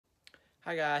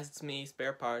Hi guys, it's me,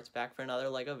 SpareParts, back for another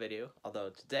LEGO video,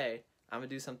 although today I'm going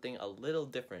to do something a little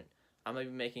different. I'm going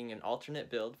to be making an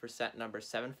alternate build for set number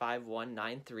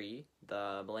 75193,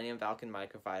 the Millennium Falcon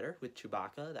Microfighter with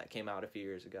Chewbacca that came out a few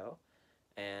years ago,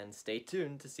 and stay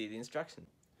tuned to see the instructions.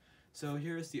 So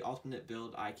here's the alternate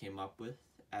build I came up with.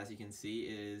 As you can see,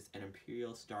 it is an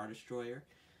Imperial Star Destroyer,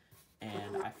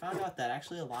 and I found out that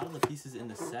actually a lot of the pieces in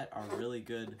the set are really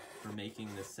good for making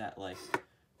this set. Like,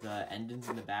 the engines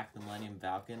in the back of the Millennium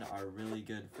Falcon are really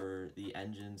good for the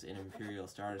engines in Imperial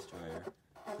Star Destroyer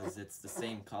because it's the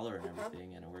same color and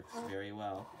everything, and it works very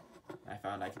well. I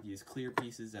found I could use clear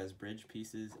pieces as bridge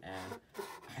pieces, and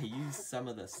I used some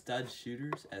of the stud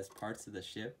shooters as parts of the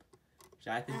ship, which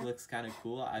I think looks kind of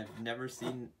cool. I've never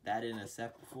seen that in a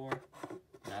set before,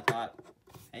 and I thought,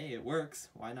 hey, it works,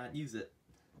 why not use it?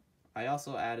 I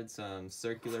also added some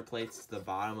circular plates to the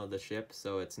bottom of the ship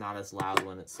so it's not as loud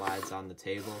when it slides on the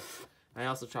table. I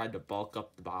also tried to bulk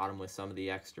up the bottom with some of the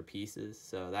extra pieces,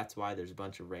 so that's why there's a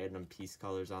bunch of random piece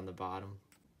colors on the bottom.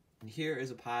 And here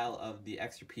is a pile of the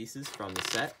extra pieces from the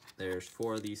set. There's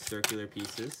 4 of these circular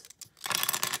pieces.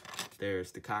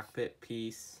 There's the cockpit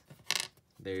piece.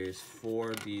 There's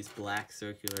 4 of these black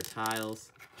circular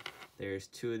tiles. There's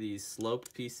 2 of these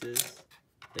sloped pieces.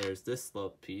 There's this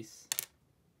sloped piece.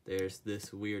 There's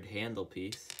this weird handle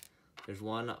piece. There's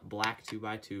 1 black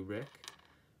 2x2 brick,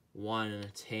 1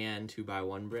 tan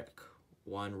 2x1 brick,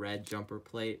 1 red jumper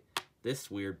plate, this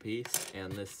weird piece,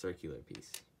 and this circular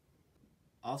piece.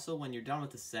 Also, when you're done with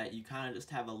the set, you kind of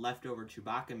just have a leftover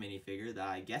Chewbacca minifigure that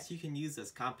I guess you can use as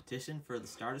competition for the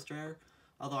Star Destroyer,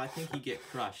 although I think he'd get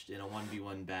crushed in a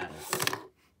 1v1 battle.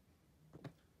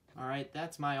 Alright,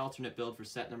 that's my alternate build for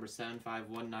set number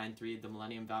 75193, the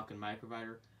Millennium Falcon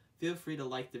Microfighter. Feel free to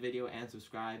like the video and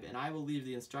subscribe, and I will leave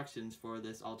the instructions for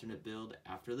this alternate build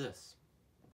after this.